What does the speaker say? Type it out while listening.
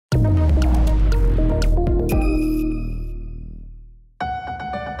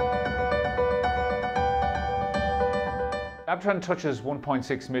Abtran touches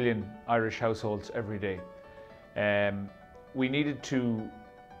 1.6 million Irish households every day. We needed to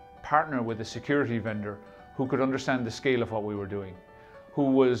partner with a security vendor who could understand the scale of what we were doing,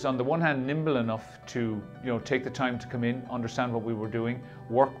 who was on the one hand nimble enough to take the time to come in, understand what we were doing,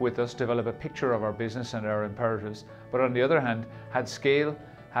 work with us, develop a picture of our business and our imperatives, but on the other hand had scale,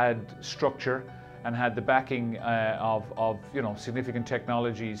 had structure, and had the backing of significant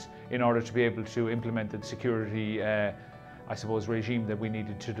technologies in order to be able to implement the security regime that we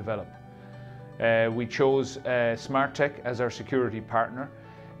needed to develop. We chose Smarttech as our security partner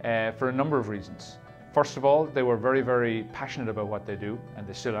for a number of reasons. First of all, they were very, very passionate about what they do, and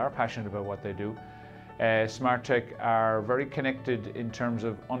they still are passionate about what they do. Smarttech are very connected in terms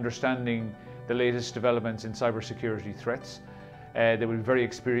of understanding the latest developments in cybersecurity threats. They were very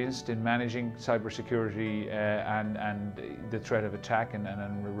experienced in managing cybersecurity and the threat of attack and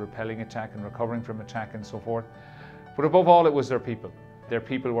repelling attack and recovering from attack and so forth. But above all, it was their people. Their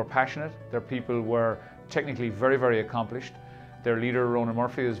people were passionate, their people were technically very, very accomplished. Their leader, Ronan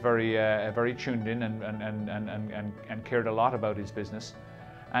Murphy, is very tuned in and cared a lot about his business.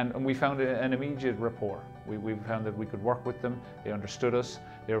 And we found an immediate rapport. We found that we could work with them, they understood us,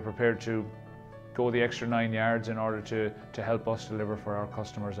 they were prepared to go the extra 9 yards in order to help us deliver for our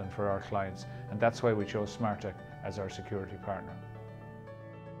customers and for our clients. And that's why we chose Smarttech as our security partner.